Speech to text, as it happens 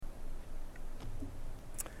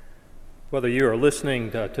Whether you are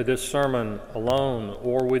listening to this sermon alone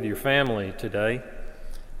or with your family today,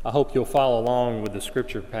 I hope you'll follow along with the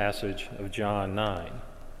scripture passage of John 9.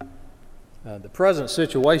 The present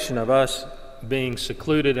situation of us being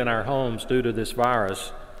secluded in our homes due to this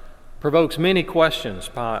virus provokes many questions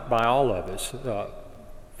by all of us.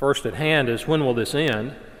 First at hand is, when will this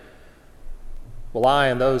end? Will I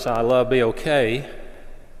and those I love be okay?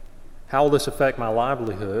 How will this affect my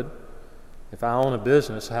livelihood? If I own a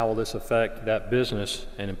business, how will this affect that business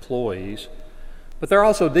and employees? But there are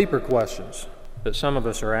also deeper questions that some of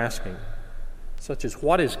us are asking, such as,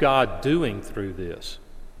 what is God doing through this?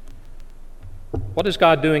 What is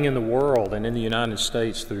God doing in the world and in the United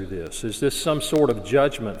States through this? Is this some sort of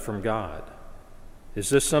judgment from God? Is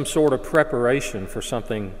this some sort of preparation for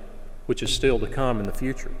something which is still to come in the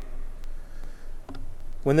future?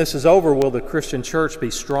 When this is over, will the Christian church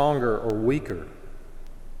be stronger or weaker?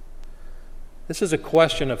 This is a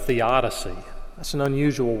question of theodicy. That's an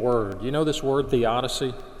unusual word. You know this word,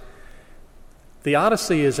 theodicy?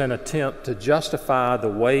 Theodicy is an attempt to justify the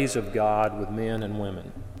ways of God with men and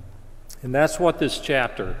women. And that's what this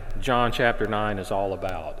chapter, John chapter 9, is all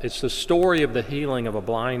about. It's the story of the healing of a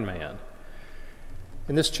blind man.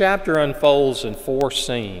 And this chapter unfolds in 4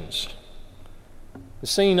 scenes. The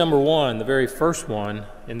scene number 1, the very first one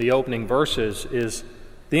in the opening verses, is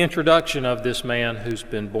the introduction of this man who's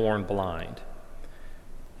been born blind.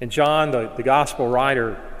 And John, the gospel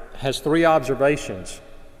writer, has 3 observations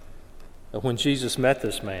of when Jesus met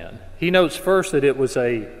this man. He notes first that it was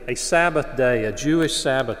a Sabbath day, a Jewish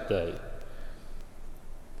Sabbath day.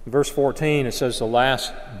 In verse 14, it says the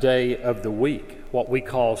last day of the week, what we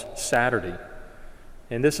call Saturday.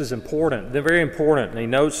 And this is important. They're very important, and he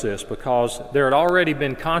notes this because there had already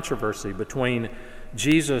been controversy between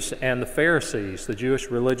Jesus and the Pharisees, the Jewish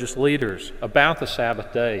religious leaders, about the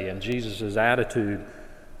Sabbath day and Jesus' attitude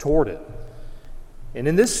toward it. And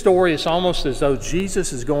in this story, it's almost as though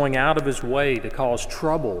Jesus is going out of his way to cause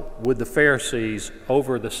trouble with the Pharisees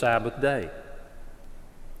over the Sabbath day.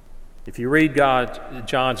 If you read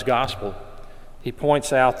John's gospel, he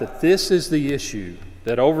points out that this is the issue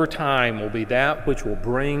that over time will be that which will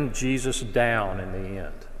bring Jesus down in the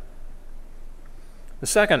end. The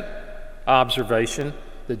second observation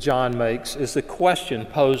that John makes is the question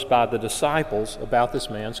posed by the disciples about this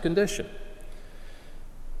man's condition.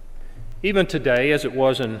 Even today, as it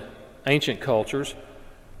was in ancient cultures,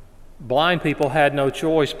 blind people had no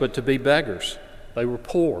choice but to be beggars. They were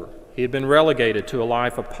poor. He had been relegated to a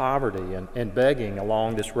life of poverty and begging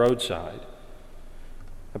along this roadside.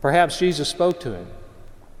 And perhaps Jesus spoke to him.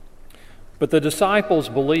 But the disciples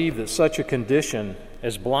believed that such a condition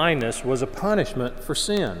as blindness was a punishment for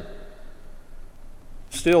sin.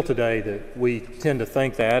 Still today, that we tend to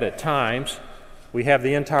think that at times. We have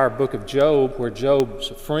the entire book of Job where Job's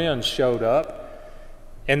friends showed up,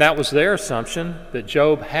 and that was their assumption that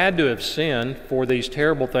Job had to have sinned for these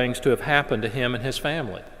terrible things to have happened to him and his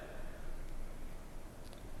family.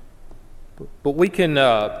 But we can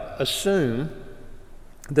assume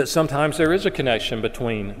that sometimes there is a connection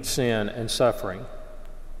between sin and suffering,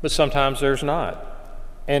 but sometimes there's not.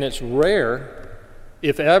 And it's rare,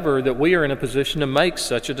 if ever, that we are in a position to make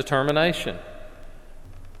such a determination.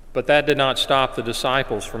 But that did not stop the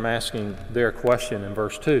disciples from asking their question in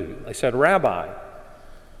verse 2. They said, "Rabbi,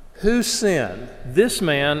 who sinned, this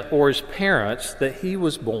man or his parents, that he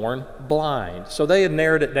was born blind?" So they had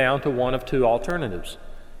narrowed it down to one of 2 alternatives.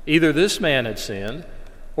 Either this man had sinned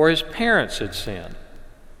or his parents had sinned.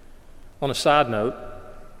 On a side note,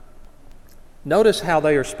 notice how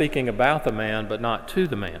they are speaking about the man but not to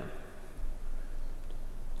the man.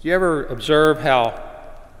 Do you ever observe how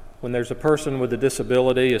when there's a person with a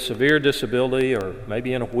disability, a severe disability, or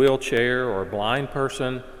maybe in a wheelchair, or a blind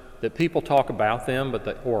person, that people talk about them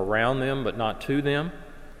or around them but not to them?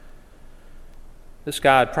 This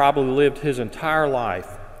guy had probably lived his entire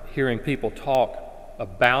life hearing people talk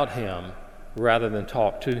about him rather than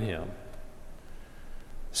talk to him.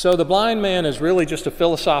 So the blind man is really just a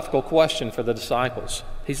philosophical question for the disciples.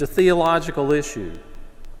 He's a theological issue.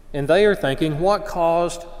 And they are thinking, what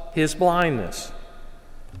caused his blindness?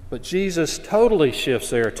 But Jesus totally shifts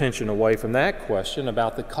their attention away from that question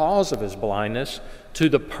about the cause of his blindness to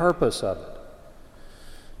the purpose of it.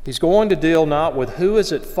 He's going to deal not with who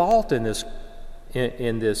is at fault in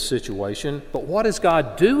this situation, but what is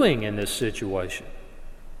God doing in this situation?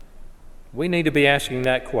 We need to be asking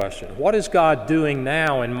that question. What is God doing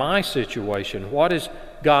now in my situation? What is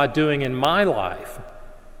God doing in my life,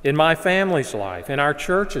 in my family's life, in our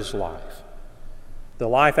church's life? The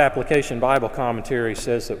Life Application Bible Commentary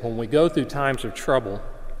says that when we go through times of trouble,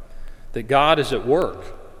 that God is at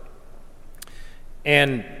work.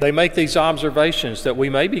 And they make these observations that we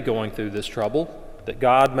may be going through this trouble, that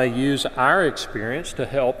God may use our experience to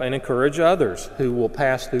help and encourage others who will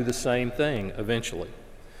pass through the same thing eventually.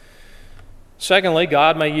 Secondly,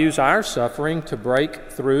 God may use our suffering to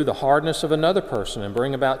break through the hardness of another person and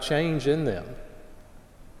bring about change in them.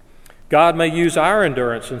 God may use our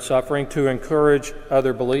endurance and suffering to encourage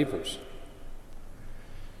other believers.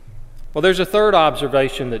 Well, there's a third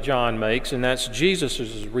observation that John makes, and that's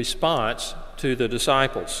Jesus' response to the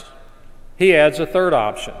disciples. He adds a third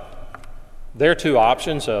option. There are two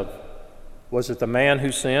options of, was it the man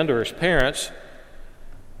who sinned or his parents?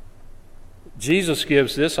 Jesus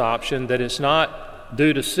gives this option that it's not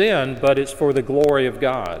due to sin, but it's for the glory of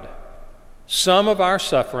God. Some of our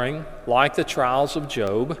suffering, like the trials of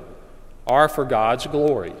Job, are for God's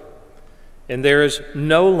glory. And there is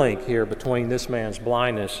no link here between this man's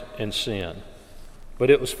blindness and sin. But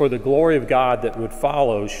it was for the glory of God that would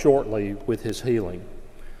follow shortly with his healing.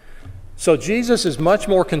 So Jesus is much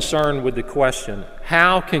more concerned with the question,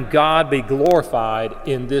 how can God be glorified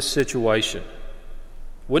in this situation?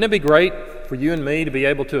 Wouldn't it be great for you and me to be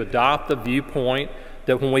able to adopt the viewpoint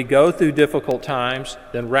that when we go through difficult times,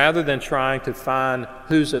 then rather than trying to find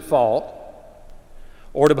who's at fault,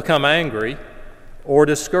 or to become angry, or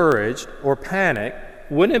discouraged, or panic,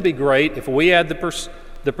 wouldn't it be great if we had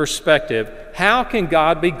the perspective, how can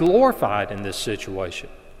God be glorified in this situation?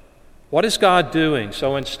 What is God doing?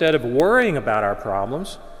 So instead of worrying about our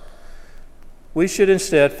problems, we should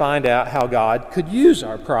instead find out how God could use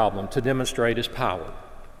our problem to demonstrate His power.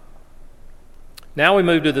 Now we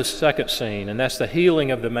move to the second scene, and that's the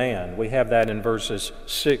healing of the man. We have that in verses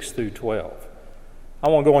 6 through 12. I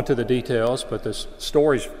won't go into the details, but the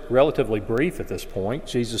story's relatively brief at this point.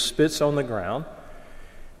 Jesus spits on the ground.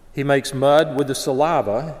 He makes mud with the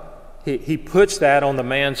saliva. He puts that on the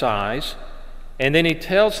man's eyes, and then he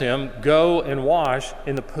tells him, go and wash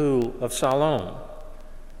in the pool of Siloam.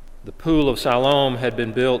 The pool of Siloam had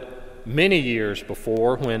been built many years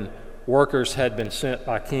before when workers had been sent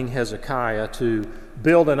by King Hezekiah to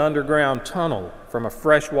build an underground tunnel from a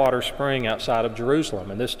freshwater spring outside of Jerusalem.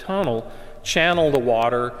 And this tunnel channeled the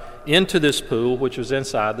water into this pool, which was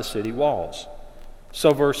inside the city walls.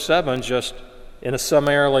 So verse 7, just in a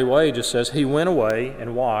summarily way, just says, he went away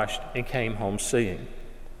and washed and came home seeing.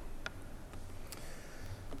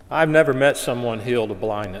 I've never met someone healed of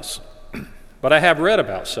blindness, but I have read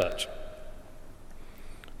about such.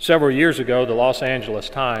 Several years ago, the Los Angeles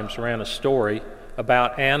Times ran a story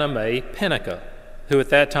about Anna Mae Pennica, who at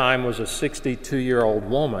that time was a 62-year-old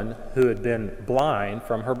woman who had been blind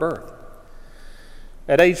from her birth.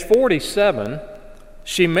 At age 47,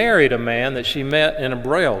 she married a man that she met in a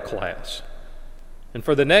Braille class. And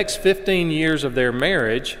for the next 15 years of their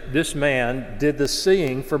marriage, this man did the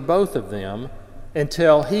seeing for both of them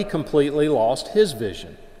until he completely lost his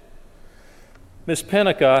vision. Miss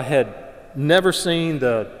Pennica had never seen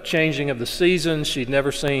the changing of the seasons. She'd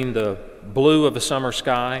never seen the blue of a summer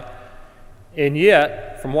sky. And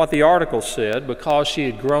yet, from what the article said, because she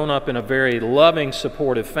had grown up in a very loving,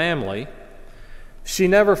 supportive family, she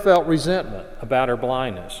never felt resentment about her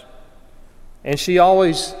blindness. And she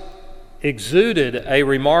always exuded a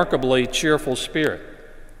remarkably cheerful spirit.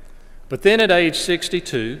 But then at age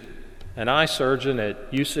 62, an eye surgeon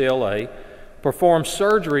at UCLA performed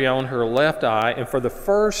surgery on her left eye, and for the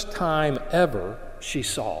first time ever, she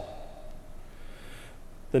saw.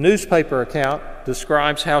 The newspaper account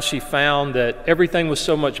describes how she found that everything was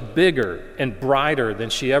so much bigger and brighter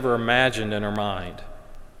than she ever imagined in her mind.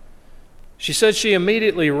 She said she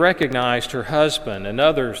immediately recognized her husband and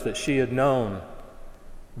others that she had known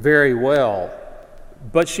very well,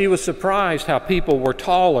 but she was surprised how people were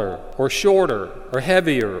taller or shorter or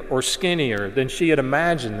heavier or skinnier than she had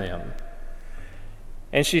imagined them.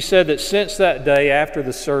 And she said that since that day after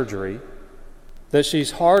the surgery, that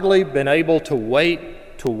she's hardly been able to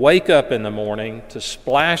wait to wake up in the morning, to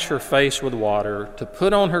splash her face with water, to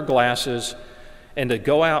put on her glasses, and to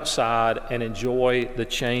go outside and enjoy the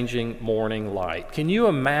changing morning light. Can you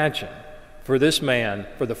imagine for this man,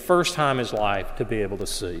 for the first time in his life, to be able to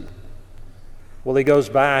see? Well, he goes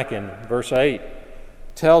back in verse 8,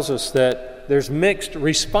 tells us that there's mixed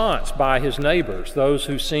response by his neighbors, those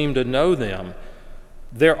who seem to know them.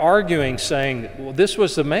 They're arguing, saying, well, this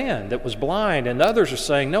was the man that was blind, and others are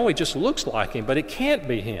saying, no, he just looks like him, but it can't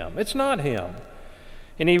be him. It's not him.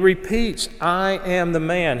 And he repeats, I am the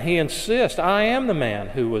man. He insists, I am the man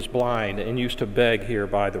who was blind and used to beg here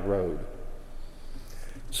by the road.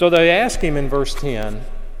 So they ask him in verse 10,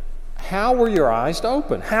 how were your eyes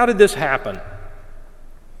open? How did this happen?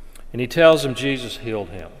 And he tells them Jesus healed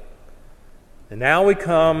him. And now we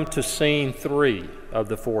come to scene 3 of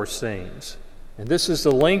the 4 scenes. And this is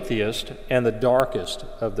the lengthiest and the darkest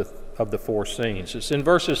of the four scenes. It's in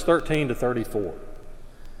verses 13 to 34.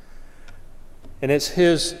 And it's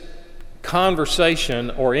his conversation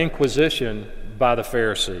or inquisition by the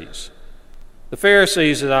Pharisees. The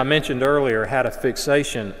Pharisees, as I mentioned earlier, had a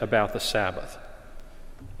fixation about the Sabbath.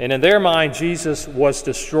 And in their mind, Jesus was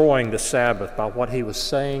destroying the Sabbath by what he was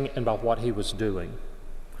saying and by what he was doing.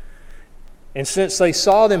 And since they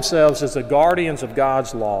saw themselves as the guardians of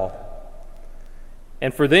God's law,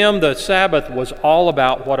 and for them the Sabbath was all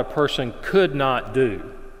about what a person could not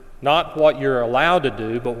do, not what you're allowed to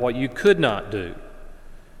do, but what you could not do.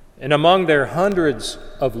 And among their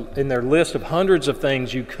in their list of hundreds of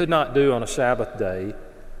things you could not do on a Sabbath day,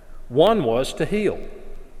 one was to heal.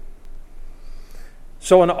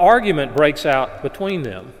 So an argument breaks out between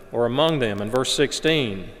them, or among them, in verse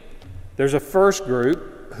 16. There's a first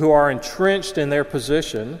group who are entrenched in their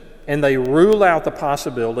position, and they rule out the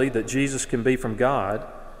possibility that Jesus can be from God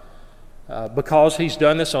because he's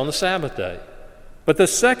done this on the Sabbath day. But the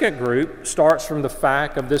second group starts from the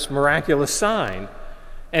fact of this miraculous sign,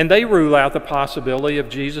 and they rule out the possibility of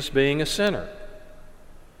Jesus being a sinner.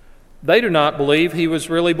 They do not believe he was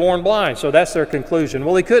really born blind, so that's their conclusion.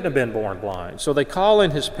 Well, he couldn't have been born blind. So they call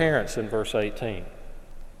in his parents in verse 18.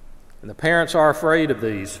 And the parents are afraid of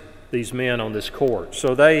these men on this court.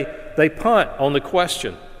 So they punt on the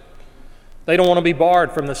question. They don't want to be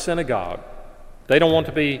barred from the synagogue. They don't want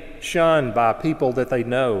to be shunned by people that they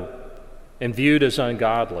know and viewed as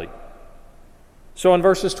ungodly. So in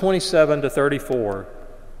verses 27 to 34,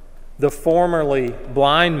 the formerly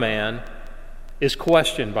blind man is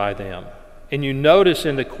questioned by them. And you notice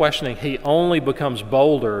in the questioning, he only becomes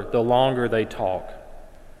bolder the longer they talk,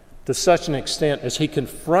 to such an extent as he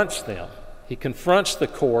confronts them. He confronts the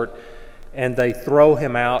court, and they throw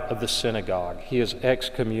him out of the synagogue. He is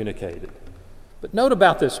excommunicated. But note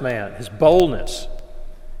about this man, his boldness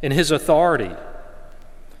and his authority.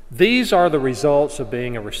 These are the results of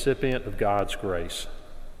being a recipient of God's grace.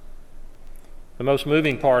 The most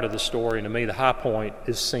moving part of the story, and to me the high point,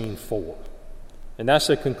 is scene 4. And that's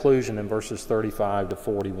the conclusion in verses 35 to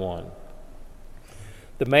 41.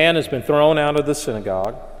 The man has been thrown out of the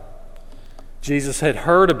synagogue. Jesus had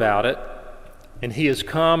heard about it, and he has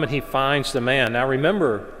come and he finds the man. Now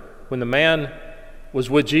remember, when the man was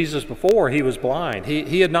with Jesus before, he was blind.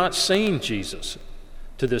 He had not seen Jesus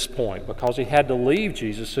to this point because he had to leave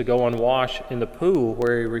Jesus to go and wash in the pool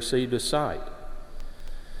where he received his sight.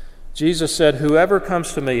 Jesus said, "Whoever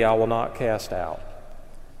comes to me, I will not cast out."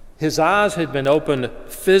 His eyes had been opened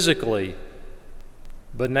physically,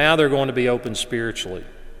 but now they're going to be opened spiritually.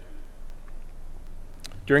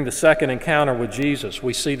 During the second encounter with Jesus,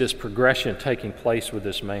 we see this progression taking place with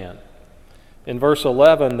this man. In verse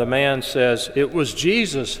 11, the man says, "It was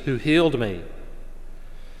Jesus who healed me."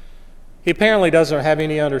 He apparently doesn't have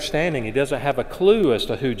any understanding. He doesn't have a clue as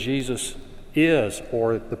to who Jesus is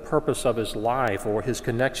or the purpose of his life or his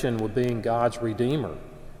connection with being God's Redeemer.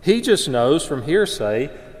 He just knows from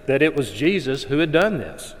hearsay that it was Jesus who had done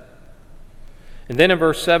this. And then in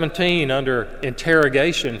verse 17, under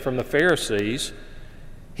interrogation from the Pharisees,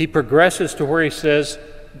 he progresses to where he says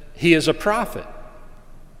he is a prophet.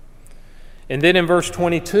 And then in verse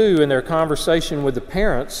 22, in their conversation with the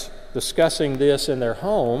parents, discussing this in their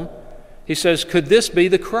home, he says, "Could this be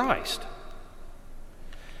the Christ?"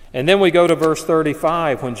 And then we go to verse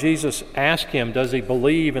 35 when Jesus asked him, does he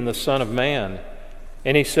believe in the Son of Man?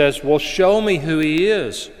 And he says, "Well, show me who he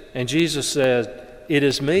is." And Jesus says, "It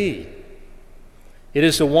is me. It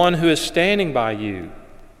is the one who is standing by you."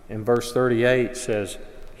 And verse 38 says,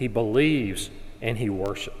 he believes and he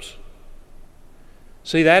worships.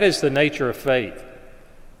 See, that is the nature of faith.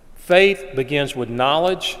 Faith begins with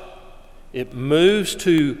knowledge. It moves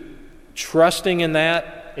to trusting in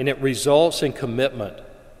that, and it results in commitment.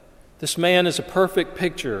 This man is a perfect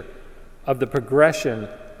picture of the progression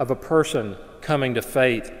of a person coming to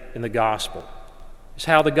faith in the gospel. It's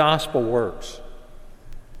how the gospel works.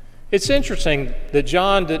 It's interesting that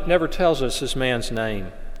John never tells us this man's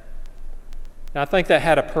name. Now, I think that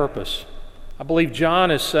had a purpose. I believe John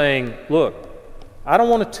is saying, look, I don't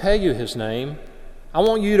want to tell you his name. I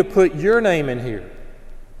want you to put your name in here.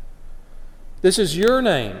 This is your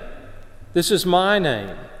name. This is my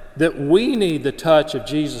name. That we need the touch of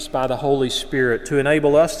Jesus by the Holy Spirit to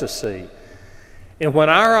enable us to see. And when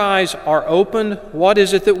our eyes are opened, what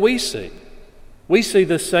is it that we see? We see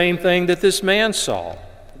the same thing that this man saw.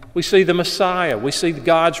 We see the Messiah. We see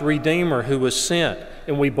God's Redeemer who was sent,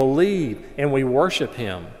 and we believe and we worship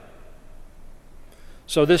him.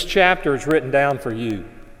 So this chapter is written down for you.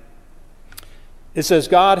 It says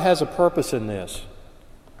God has a purpose in this.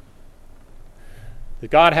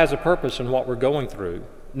 That God has a purpose in what we're going through.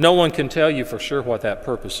 No one can tell you for sure what that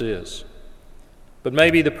purpose is. But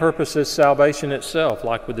maybe the purpose is salvation itself,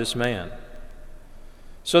 like with this man.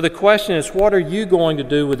 So the question is, what are you going to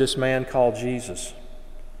do with this man called Jesus?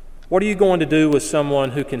 What are you going to do with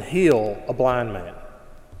someone who can heal a blind man?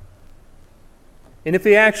 And if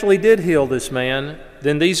he actually did heal this man,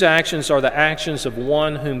 then these actions are the actions of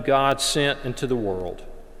one whom God sent into the world.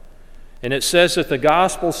 And it says that the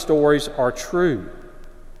gospel stories are true,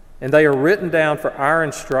 and they are written down for our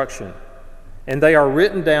instruction, and they are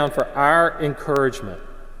written down for our encouragement,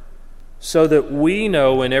 so that we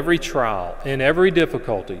know in every trial, in every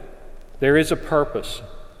difficulty, there is a purpose.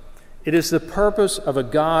 It is the purpose of a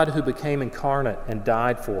God who became incarnate and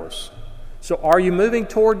died for us. So are you moving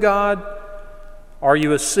toward God? Are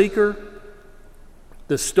you a seeker?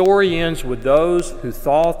 The story ends with those who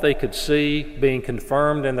thought they could see being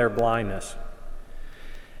confirmed in their blindness,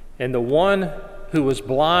 and the one who was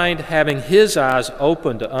blind having his eyes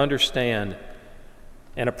opened to understand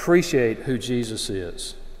and appreciate who Jesus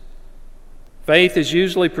is. Faith is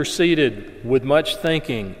usually preceded with much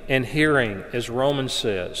thinking and hearing, as Romans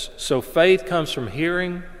says. So faith comes from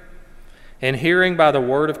hearing, and hearing by the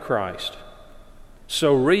word of Christ.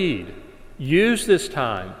 So read. Use this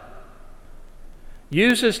time.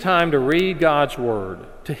 Use this time to read God's Word,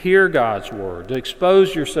 to hear God's Word, to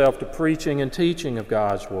expose yourself to preaching and teaching of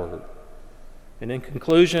God's Word. And in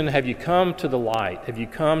conclusion, have you come to the light? Have you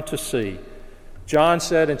come to see? John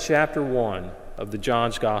said in chapter 1 of the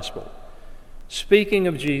John's Gospel, speaking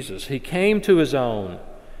of Jesus, he came to his own,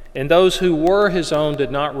 and those who were his own did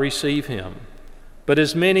not receive him. But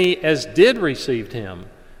as many as did receive him,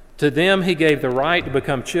 to them he gave the right to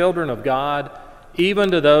become children of God,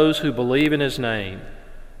 even to those who believe in his name,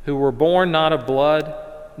 who were born not of blood,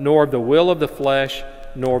 nor of the will of the flesh,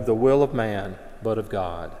 nor of the will of man, but of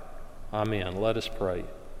God. Amen. Let us pray.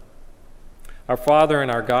 Our Father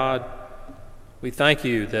and our God, we thank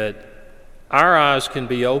you that our eyes can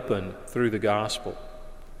be opened through the gospel,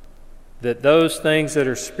 that those things that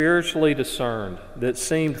are spiritually discerned, that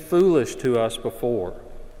seemed foolish to us before,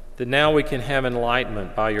 that now we can have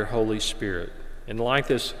enlightenment by your Holy Spirit. And like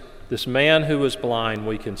this man who was blind,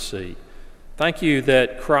 we can see. Thank you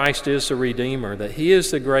that Christ is the Redeemer, that he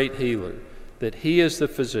is the great healer, that he is the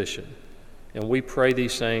physician. And we pray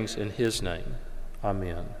these things in his name.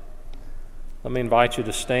 Amen. Let me invite you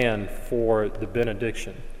to stand for the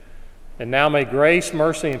benediction. And now may grace,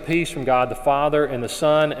 mercy, and peace from God the Father, and the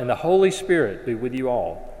Son, and the Holy Spirit be with you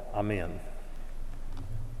all. Amen.